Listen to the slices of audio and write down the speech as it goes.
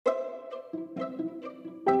Hello,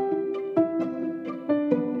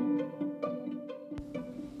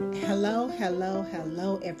 hello,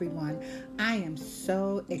 hello, everyone. I am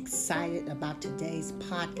so excited about today's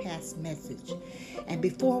podcast message. And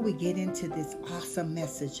before we get into this awesome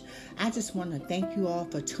message, I just want to thank you all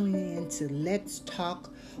for tuning in to Let's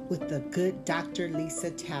Talk with the Good Dr.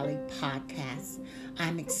 Lisa Talley podcast.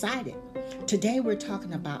 I'm excited. Today we're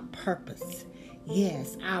talking about purpose.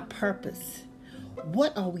 Yes, our purpose.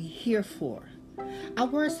 What are we here for? I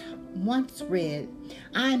once read,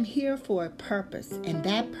 I'm here for a purpose, and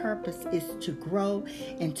that purpose is to grow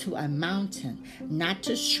into a mountain, not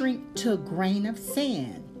to shrink to a grain of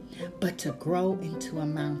sand, but to grow into a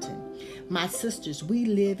mountain. My sisters, we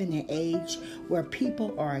live in an age where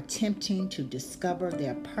people are attempting to discover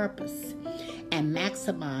their purpose and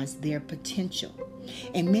maximize their potential.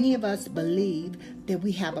 And many of us believe that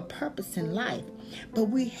we have a purpose in life, but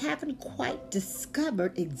we haven't quite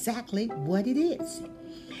discovered exactly what it is.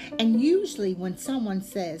 And usually when someone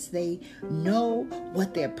says they know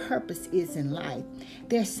what their purpose is in life,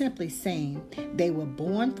 they're simply saying they were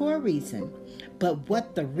born for a reason, but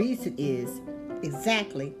what the reason is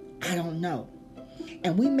exactly, I don't know.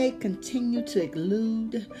 And we may continue to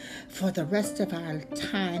elude for the rest of our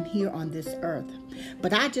time here on this earth.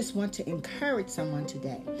 But I just want to encourage someone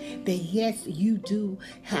today that yes, you do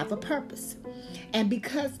have a purpose. And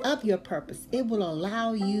because of your purpose, it will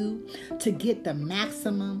allow you to get the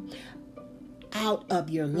maximum out of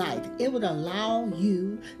your life. It would allow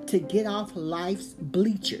you to get off life's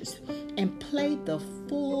bleachers and play the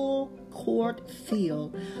full court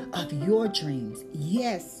field of your dreams.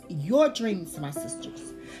 Yes, your dreams, my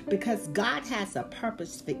sisters, because God has a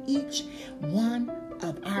purpose for each one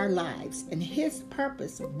of our lives, and His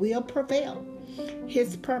purpose will prevail.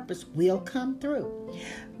 His purpose will come through.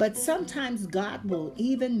 But sometimes God will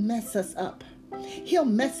even mess us up. He'll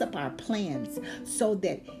mess up our plans so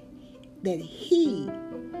that He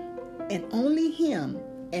and only Him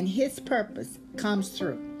and His purpose comes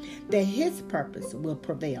through. That His purpose will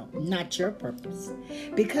prevail, not your purpose.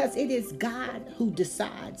 Because it is God who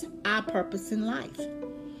decides our purpose in life.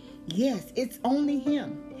 Yes, it's only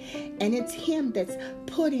Him. And it's Him that's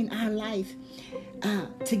putting our life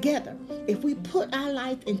together. If we put our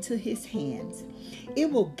life into His hands, it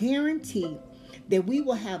will guarantee that we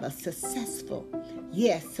will have a successful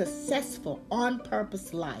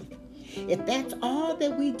on-purpose life. If that's all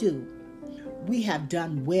that we do, we have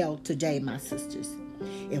done well today, my sisters.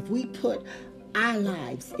 If we put our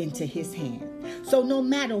lives into His hand. So no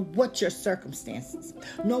matter what your circumstances,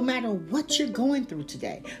 no matter what you're going through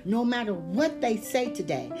today, no matter what they say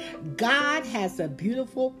today, God has a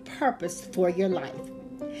beautiful purpose for your life.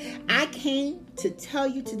 I came to tell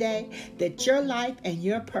you today that your life and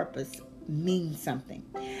your purpose mean something.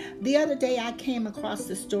 The other day I came across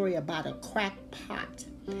the story about a cracked pot,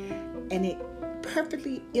 and it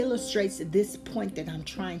perfectly illustrates this point that I'm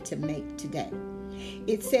trying to make today.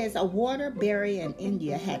 It says a water barrier in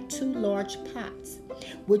India had two large pots,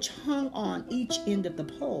 which hung on each end of the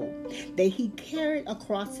pole that he carried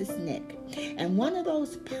across his neck. And one of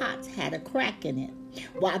those pots had a crack in it,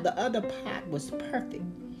 while the other pot was perfect.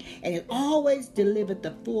 And it always delivered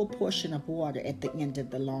the full portion of water at the end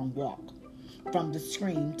of the long walk from the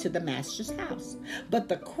stream to the master's house. But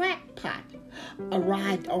the cracked pot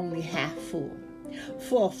arrived only half full.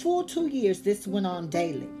 For a full 2 years, this went on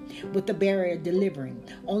daily, with the barrier delivering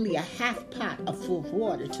only a half pot of full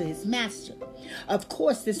water to his master. Of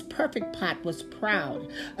course, this perfect pot was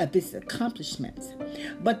proud of its accomplishments,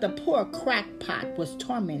 but the poor cracked pot was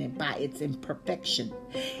tormented by its imperfection.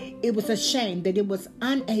 It was a shame that it was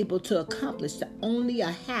unable to accomplish only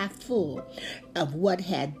a half full of what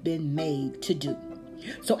had been made to do.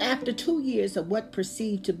 So after 2 years of what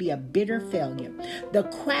perceived to be a bitter failure, the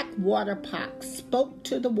cracked water pot spoke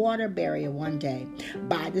to the water barrier one day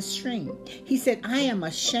by the stream. He said, I am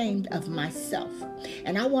ashamed of myself,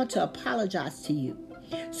 and I want to apologize to you.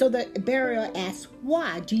 So the barrier asked,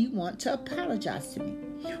 why do you want to apologize to me?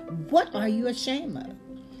 What are you ashamed of?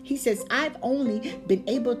 He says, I've only been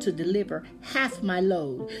able to deliver half my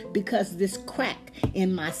load because this crack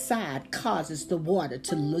in my side causes the water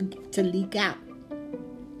to leak out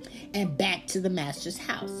and back to the master's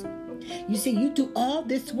house. You see, you do all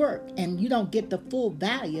this work and you don't get the full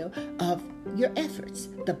value of your efforts,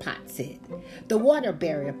 the pot said. The water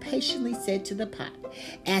barrier patiently said to the pot,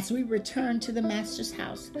 as we return to the master's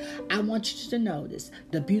house, I want you to notice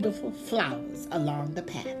the beautiful flowers along the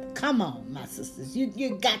path. Come on, my sisters,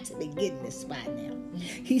 you got to be getting this by now.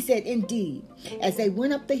 He said, indeed, as they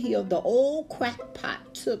went up the hill, the old cracked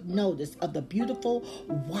pot took notice of the beautiful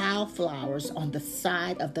wildflowers on the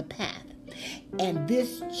side of the path. And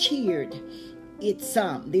this cheered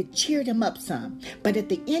it cheered him up some. But at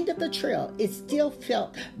the end of the trail, it still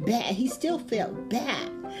felt bad. He still felt bad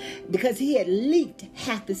because he had leaked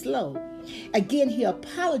half his load. Again, he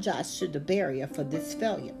apologized to the barrier for this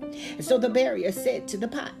failure. And so the barrier said to the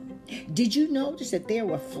pot, "Did you notice that there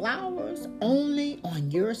were flowers only on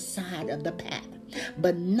your side of the path,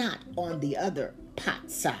 but not on the other pot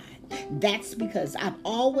side? That's because I've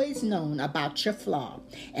always known about your flaw,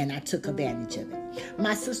 and I took advantage of it."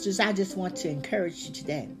 My sisters, I just want to encourage you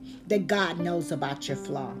today that God knows about your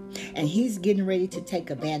flaw, and He's getting ready to take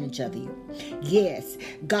advantage of you. Yes,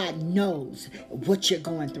 God knows what you're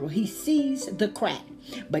going through. He sees the crack.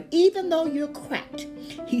 But even though you're cracked,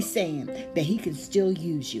 He's saying that He can still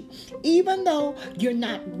use you. Even though you're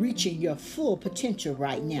not reaching your full potential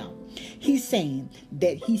right now, He's saying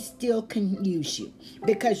that He still can use you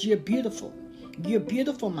because you're beautiful. You're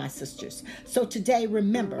beautiful, my sisters. So today,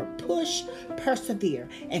 remember, push, persevere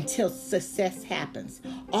until success happens.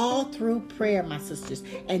 All through prayer, my sisters.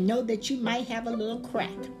 And know that you might have a little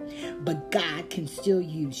crack, but God can still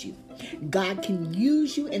use you. God can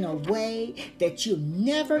use you in a way that you'll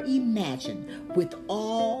never imagine, with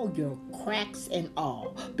all your cracks and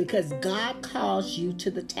all, because God calls you to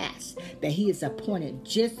the task that He has appointed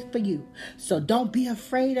just for you. So don't be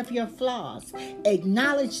afraid of your flaws.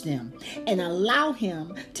 Acknowledge them and allow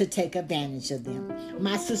Him to take advantage of them.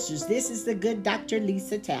 My sisters, this is the good Dr.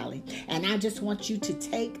 Lisa Talley, and I just want you to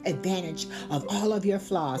take advantage of all of your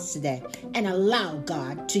flaws today and allow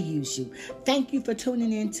God to use you. Thank you for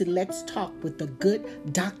tuning in to Let's Talk with the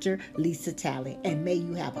good Dr. Lisa Talley, and may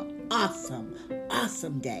you have an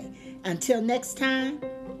awesome day. Until next time,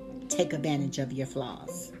 take advantage of your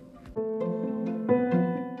flaws.